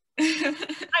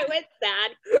 I was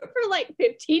sad for like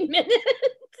 15 minutes.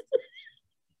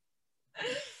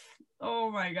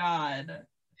 Oh my God.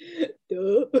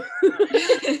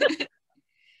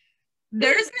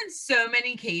 There's been so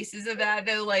many cases of that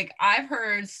though. Like I've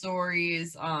heard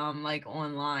stories like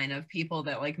online of people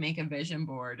that like make a vision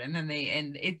board and then they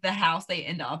end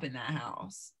end up in that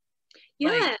house. Yeah,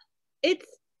 like, it's,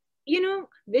 you know,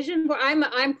 vision board.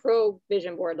 I'm pro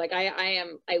vision board. Like I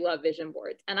love vision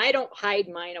boards, and I don't hide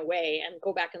mine away and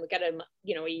go back and look at them,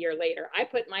 you know, a year later. I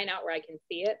put mine out where I can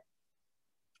see it.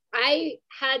 I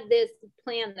had this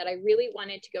plan that I really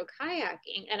wanted to go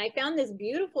kayaking, and I found this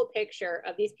beautiful picture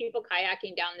of these people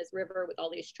kayaking down this river with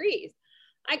all these trees.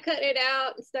 I cut it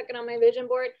out and stuck it on my vision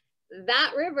board.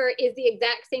 That river is the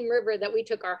exact same river that we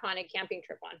took our haunted camping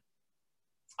trip on.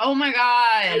 Oh my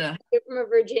God. From a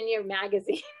Virginia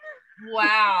magazine.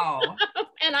 Wow.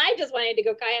 And I just wanted to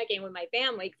go kayaking with my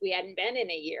family because we hadn't been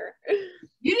in a year.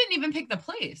 You didn't even pick the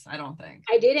place, I don't think.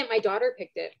 I didn't. My daughter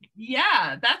picked it.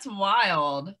 Yeah, that's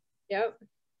wild. Yep.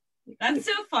 That's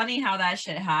so funny how that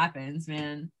shit happens,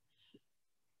 man.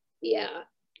 Yeah.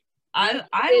 I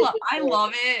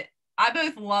love it. I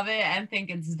both love it and think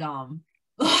it's dumb.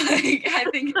 Like I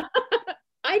think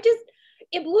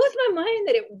it blows my mind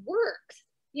that it works,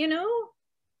 you know?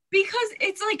 Because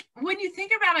it's like when you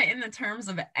think about it in the terms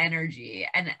of energy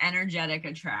and energetic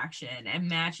attraction and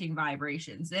matching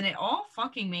vibrations, then it all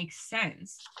fucking makes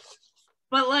sense.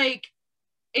 But like,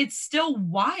 it's still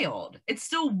wild. It's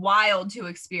still wild to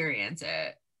experience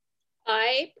it.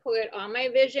 I put on my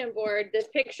vision board this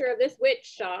picture of this witch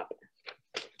shop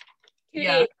 2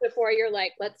 days before you're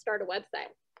like, let's start a website.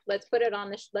 Let's put it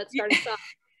on this. Let's start a shop.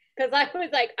 Because I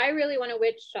was like, I really want a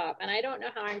witch shop. And I don't know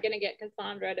how I'm going to get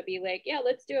Cassandra to be like, yeah,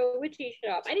 let's do a witchy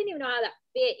shop. I didn't even know how that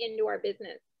fit into our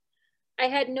business. I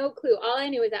had no clue. All I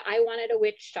knew is that I wanted a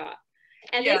witch shop.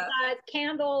 And this has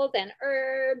candles and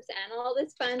herbs and all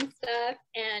this fun stuff.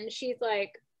 And she's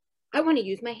like, I want to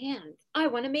use my hands. I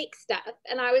want to make stuff.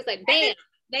 And I was like, bam,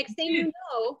 next thing you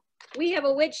know, we have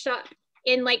a witch shop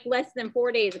in like less than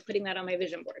 4 days of putting that on my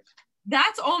vision board.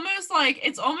 That's almost like,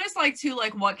 it's almost like too,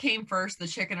 like what came first, the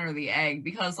chicken or the egg?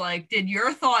 Because like, did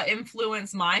your thought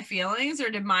influence my feelings or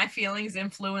did my feelings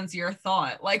influence your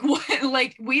thought? Like what,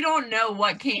 like we don't know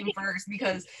what came first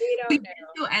because we get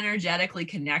so energetically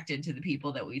connected to the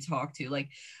people that we talk to. Like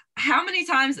how many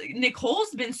times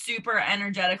Nicole's been super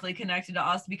energetically connected to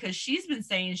us because she's been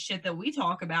saying shit that we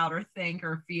talk about or think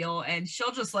or feel, and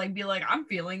she'll just like be like, I'm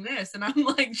feeling this, and I'm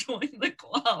like, join the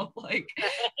club. Like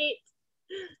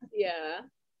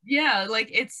yeah, like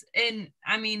it's, and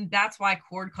I mean that's why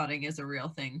cord cutting is a real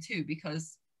thing too,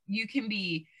 because you can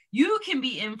be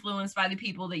influenced by the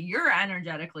people that you're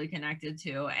energetically connected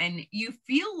to, and you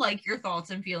feel like your thoughts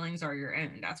and feelings are your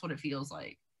own. That's what it feels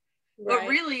like. Right. But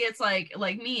really it's like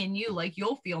me and you, like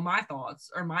you'll feel my thoughts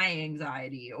or my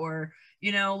anxiety or,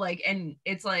 you know, like, and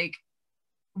it's like,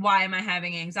 why am I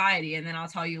having anxiety? And then I'll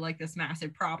tell you like this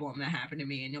massive problem that happened to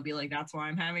me and you'll be like, that's why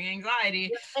I'm having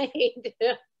anxiety. Right.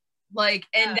 Like,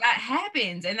 and that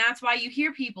happens. And that's why you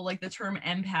hear people like the term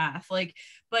empath, like,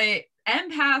 but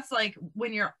empaths, like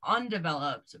when you're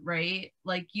undeveloped, right?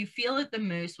 Like you feel it the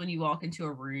most when you walk into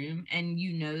a room and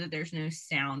you know that there's no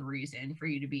sound reason for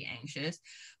you to be anxious.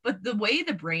 But the way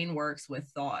the brain works with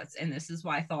thoughts, and this is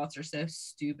why thoughts are so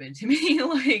stupid to me,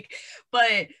 like,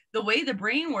 but the way the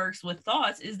brain works with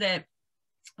thoughts is that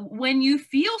when you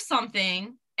feel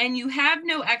something and you have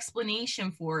no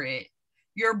explanation for it,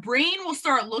 your brain will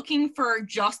start looking for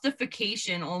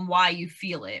justification on why you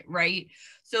feel it, right?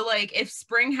 So like if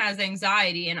Spring has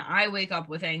anxiety and I wake up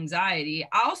with anxiety,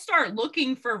 I'll start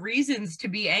looking for reasons to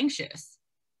be anxious.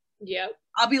 Yep.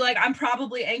 I'll be like, I'm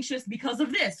probably anxious because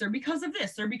of this or because of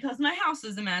this or because my house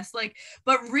is a mess. Like,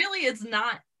 but really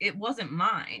it wasn't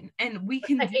mine. And we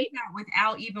can do that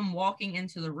without even walking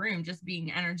into the room, just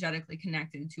being energetically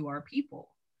connected to our people.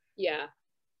 Yeah.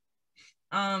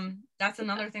 That's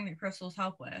another thing that crystals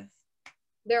help with.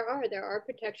 There are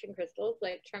protection crystals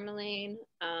like tourmaline,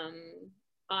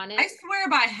 onyx. I swear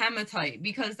by hematite,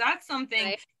 because that's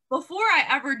something before I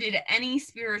ever did any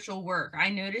spiritual work, I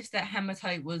noticed that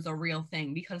hematite was a real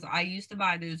thing because I used to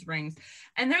buy those rings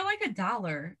and they're like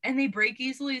 $1 and they break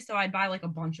easily. So I'd buy like a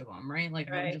bunch of them, right? Like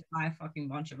I would just buy a fucking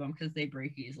bunch of them because they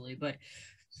break easily. But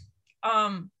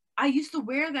I used to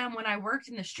wear them when I worked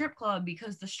in the strip club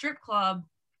because the strip club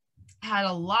had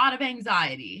a lot of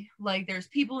anxiety. Like there's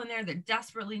people in there that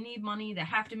desperately need money, that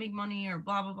have to make money or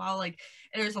blah, blah, blah. Like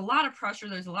there's a lot of pressure.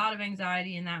 There's a lot of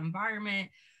anxiety in that environment.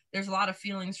 There's a lot of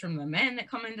feelings from the men that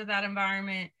come into that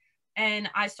environment. And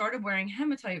I started wearing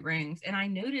hematite rings. And I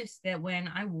noticed that when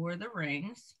I wore the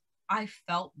rings, I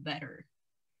felt better.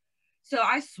 So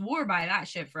I swore by that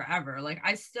shit forever. Like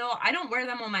I don't wear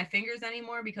them on my fingers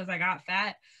anymore because I got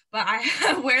fat, but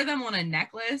I wear them on a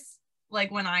necklace.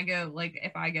 Like when I go, like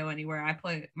if I go anywhere, I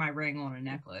put my ring on a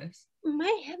necklace.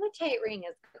 My hematite ring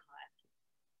is gone.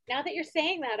 Now that you're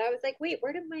saying that, I was like, wait,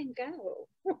 where did mine go?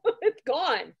 It's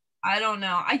gone. I don't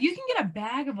know. You can get a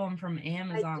bag of them from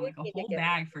Amazon, like a whole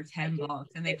bag for $10,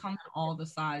 and they come in all the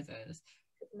sizes.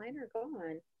 Mine are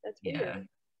gone. That's Yeah. weird.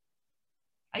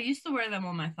 I used to wear them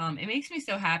on my thumb. It makes me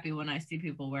so happy when I see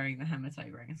people wearing the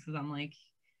hematite rings because I'm like,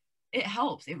 it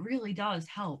helps. It really does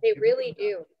help. They really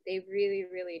do. They really,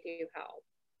 really do help.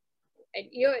 And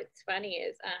you know what's funny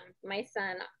is my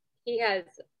son,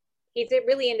 he's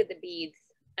really into the beads,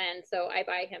 and so I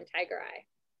buy him tiger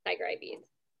eye beads.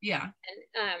 Yeah.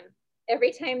 And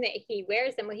every time that he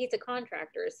wears them, well, he's a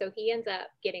contractor, so he ends up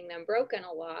getting them broken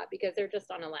a lot because they're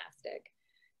just on elastic.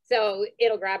 So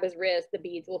it'll grab his wrist, the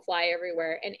beads will fly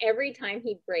everywhere. And every time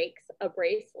he breaks a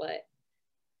bracelet,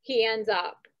 he ends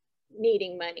up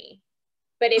needing money.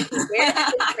 But if he wears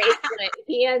his bracelet,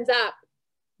 he ends up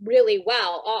really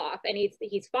well off, and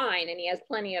he's fine, and he has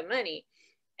plenty of money.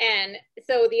 And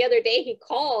so the other day he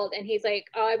called and he's like,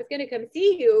 oh, I was going to come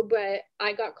see you, but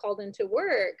I got called into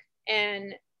work.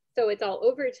 And so it's all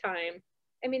overtime.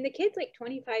 I mean, the kid's like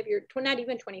 25 years, not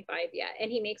even 25 yet. And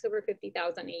he makes over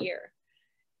 50,000 a year.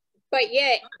 But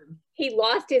yet he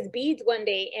lost his beads one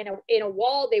day in a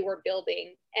wall they were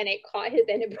building, and it caught his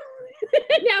end.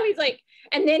 Now he's like,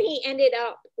 and then he ended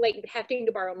up like having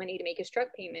to borrow money to make his truck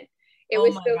payment. It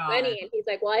was so funny. And he's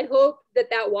like, well, I hope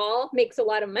that wall makes a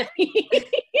lot of money.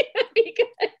 Because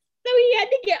so he had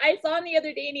to I saw him the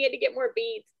other day and he had to get more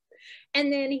beads.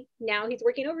 And then now he's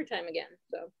working overtime again.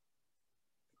 So.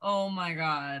 Oh my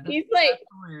God. He's like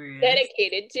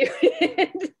dedicated to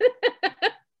it.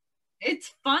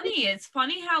 It's funny. It's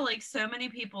funny how like so many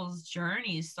people's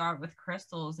journeys start with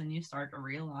crystals and you start to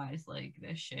realize like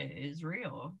this shit is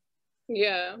real.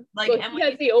 Yeah. Like, well, and he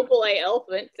has the opal eye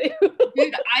elephant too.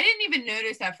 Dude, I didn't even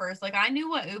notice at first. Like I knew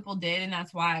what opal did and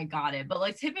that's why I got it. But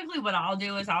like typically what I'll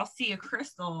do is I'll see a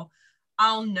crystal,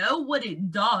 I'll know what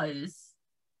it does,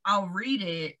 I'll read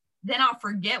it, then I'll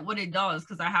forget what it does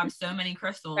because I have so many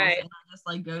crystals, right. And I just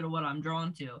like go to what I'm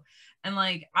drawn to. And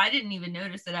like I didn't even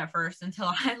notice it at first until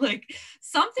I like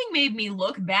something made me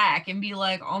look back and be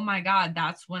like, oh my God,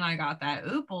 that's when I got that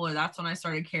opal, or that's when I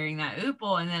started carrying that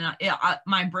opal. And then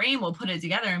my brain will put it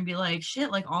together and be like,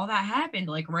 shit, like all that happened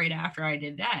like right after I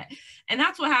did that. And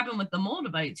that's what happened with the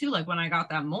Moldavite too. Like when I got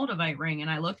that Moldavite ring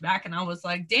and I looked back and I was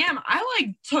like, damn, I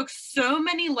like took so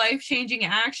many life-changing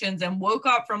actions and woke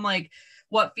up from like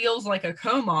what feels like a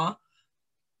coma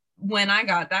when I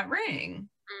got that ring.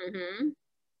 Mm-hmm.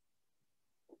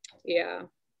 Yeah.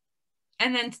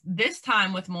 And then this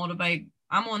time with Moldavite,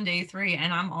 I'm on day 3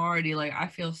 and I'm already like, I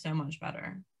feel so much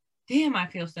better. Damn, I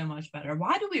feel so much better.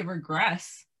 Why do we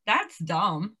regress? That's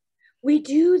dumb. We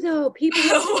do though. People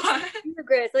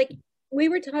regress. Like we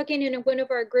were talking in one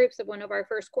of our groups of one of our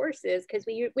first courses because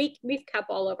we've kept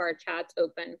all of our chats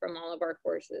open from all of our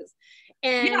courses.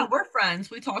 And yeah, we're friends.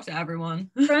 We talk to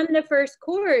everyone. From the first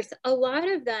course, a lot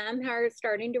of them are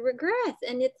starting to regress.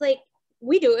 And it's like,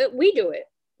 we do it. We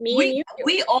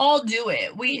all do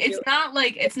it. It's not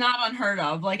like it's not unheard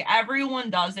of. Like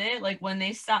everyone does it. Like when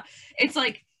they stop, it's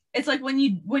like when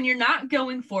you're not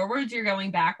going forwards, you're going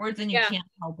backwards and you can't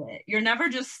help it. You're never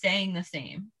just staying the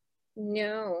same.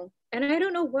 No. And I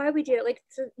don't know why we do it. Like,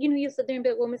 so, you sit there and be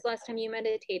like, when was the last time you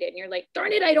meditated? And you're like,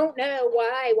 darn it, I don't know.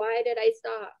 Why did I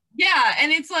stop? Yeah. And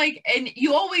it's like, and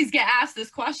you always get asked this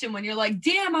question when you're like,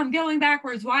 damn, I'm going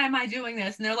backwards. Why am I doing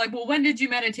this? And they're like, well, when did you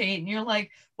meditate? And you're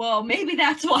like, well, maybe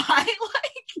that's why.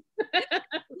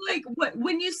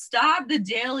 When you stop the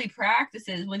daily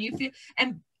practices, when you feel,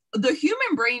 and the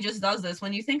human brain just does this.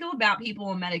 When you think about people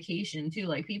on medication too,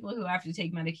 like people who have to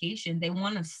take medication, they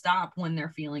want to stop when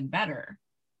they're feeling better.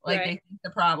 Like right. They think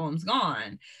the problem's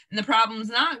gone, and the problem's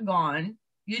not gone.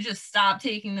 You just stop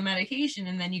taking the medication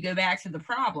and then you go back to the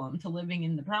problem, to living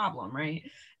in the problem, right?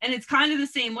 And it's kind of the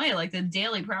same way. Like the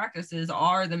daily practices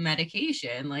are the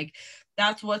medication. Like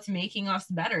that's what's making us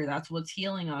better. That's what's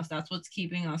healing us. That's what's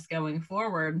keeping us going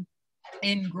forward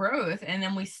in growth. And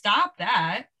then we stop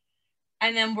that.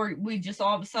 And then we just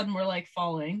all of a sudden we're like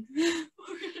falling.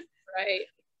 Right.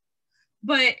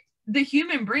 But the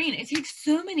human brain, it takes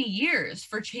so many years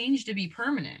for change to be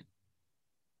permanent.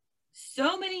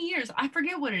 So many years. I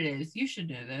forget what it is. You should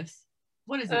know this.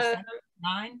 What is it? 7,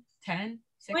 9, 10,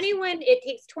 21. It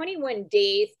takes 21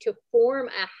 days to form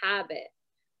a habit,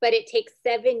 but it takes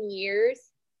 7 years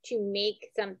to make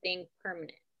something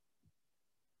permanent.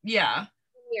 Yeah.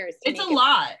 Years. It's a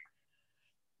lot.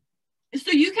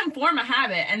 So you can form a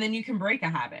habit and then you can break a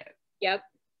habit. Yep.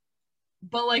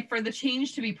 But like for the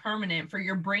change to be permanent, for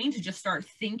your brain to just start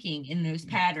thinking in those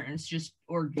patterns just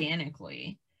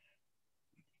organically,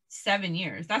 7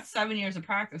 years. That's 7 years of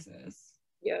practices.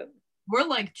 Yeah. We're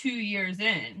like 2 years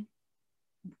in.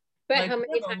 But like, how many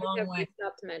we're a times long have way. we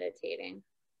stopped meditating?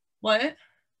 What?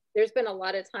 There's been a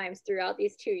lot of times throughout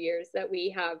these 2 years that we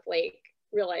have like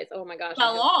realized, oh my gosh,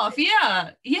 Fell off.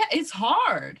 Yeah. Yeah, it's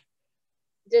hard.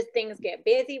 just things get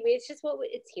busy. It's just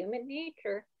it's human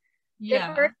nature. Yeah.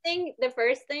 The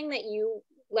first thing that you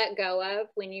let go of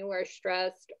when you are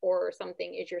stressed or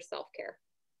something is your self-care.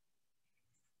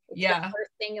 Yeah. The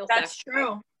first thing you'll That's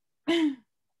sacrifice. true.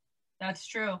 That's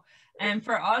true. And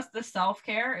for us, the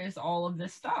self-care is all of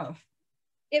this stuff.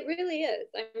 It really is.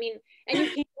 I mean, and you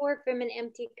can't pour from an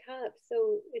empty cup.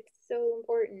 So it's so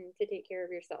important to take care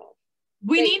of yourself.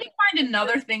 We need to find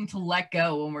another thing to let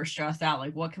go when we're stressed out.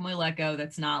 Like, what can we let go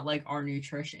that's not like our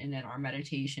nutrition and our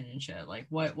meditation and shit? Like,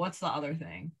 what's the other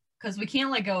thing? Because we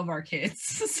can't let go of our kids.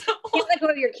 So you can't let go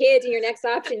of your kids, and your next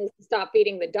option is to stop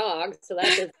feeding the dog. So that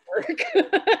doesn't work.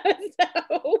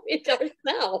 So it's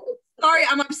ourselves. Sorry,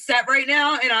 I'm upset right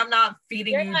now, and I'm not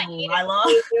feeding You're you, not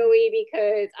Delilah. Joey,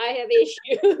 because I have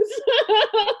issues.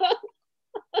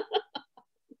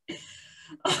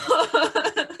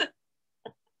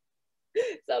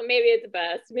 So maybe it's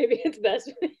best. Maybe it's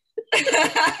best.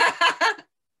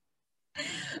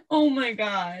 Oh my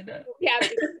God. We have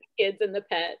the kids and the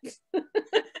pets.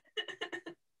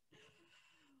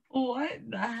 What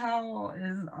the hell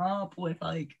is up with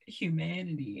like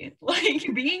humanity? Like,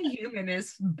 being human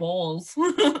is balls.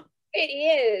 It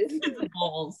is. It's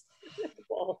balls.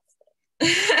 Balls.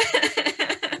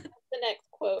 The next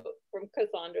quote from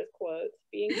Cassandra's quotes.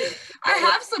 Being human. I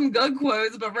have some good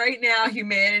quotes, but right now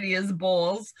humanity is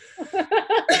balls.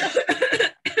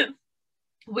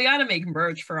 We got to make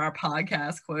merch for our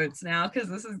podcast quotes now because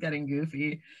this is getting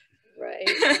goofy. Right.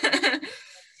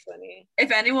 Funny.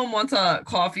 If anyone wants a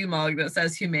coffee mug that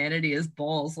says humanity is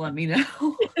balls, let me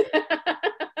know.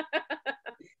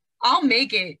 I'll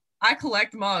make it. I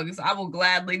collect mugs. I will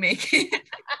gladly make it.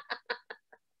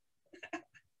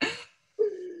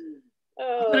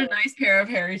 Put a nice pair of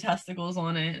hairy testicles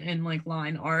on it and like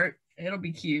line art. It'll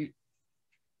be cute.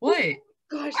 What?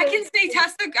 Gosh, I can say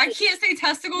I can't say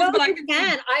testicles, no, but I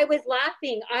can. I was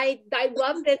laughing. I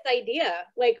love this idea.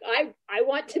 Like I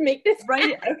want to make this.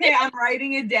 Right. Okay, I'm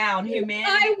writing it down. Humanity.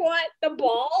 I want the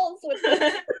balls with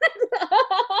the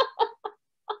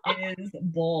is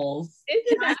balls.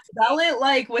 Can I spell it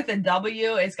like with a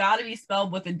W? It's got to be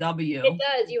spelled with a W. It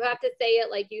does. You have to say it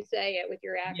like you say it with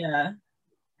your accent. Yeah.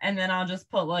 And then I'll just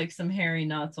put like some hairy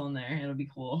nuts on there. It'll be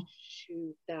cool.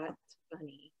 Shoot, that's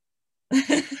funny.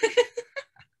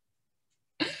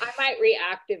 I might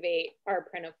reactivate our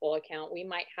Printful account. We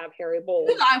might have hairy balls.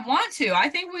 I want to. I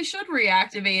think we should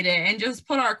reactivate it and just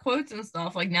put our quotes and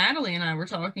stuff. Like Natalie and I were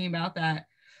talking about that.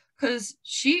 Because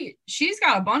she's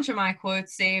got a bunch of my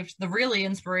quotes saved, the really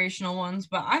inspirational ones,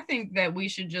 but I think that we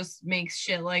should just make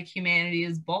shit like humanity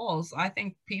is balls. I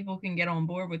think people can get on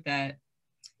board with that.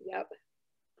 Yep.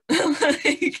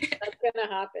 Like, that's gonna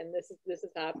happen. This is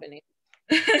happening.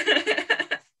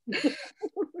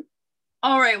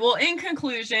 All right. Well, in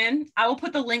conclusion, I will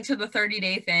put the link to the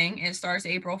 30-day thing. It starts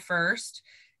April 1st.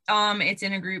 It's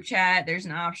in a group chat. There's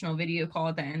an optional video call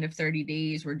at the end of 30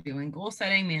 days. We're doing goal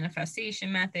setting,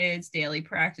 manifestation methods, daily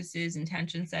practices,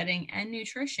 intention setting, and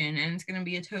nutrition. And it's going to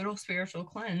be a total spiritual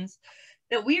cleanse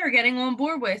that we are getting on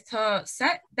board with to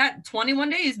set that 21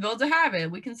 days, build a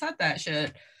habit. We can set that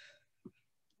shit.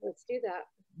 Let's do that.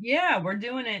 Yeah, we're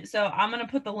doing it. So I'm going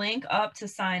to put the link up to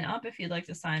sign up if you'd like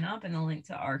to sign up, and the link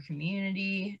to our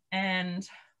community. And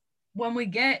when we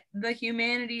get the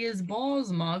humanity is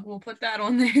balls mug, we'll put that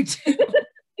on there too.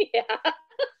 Yeah.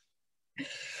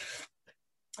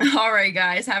 All right,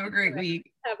 guys. Have a great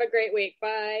week. Have a great week.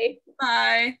 Bye.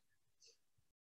 Bye.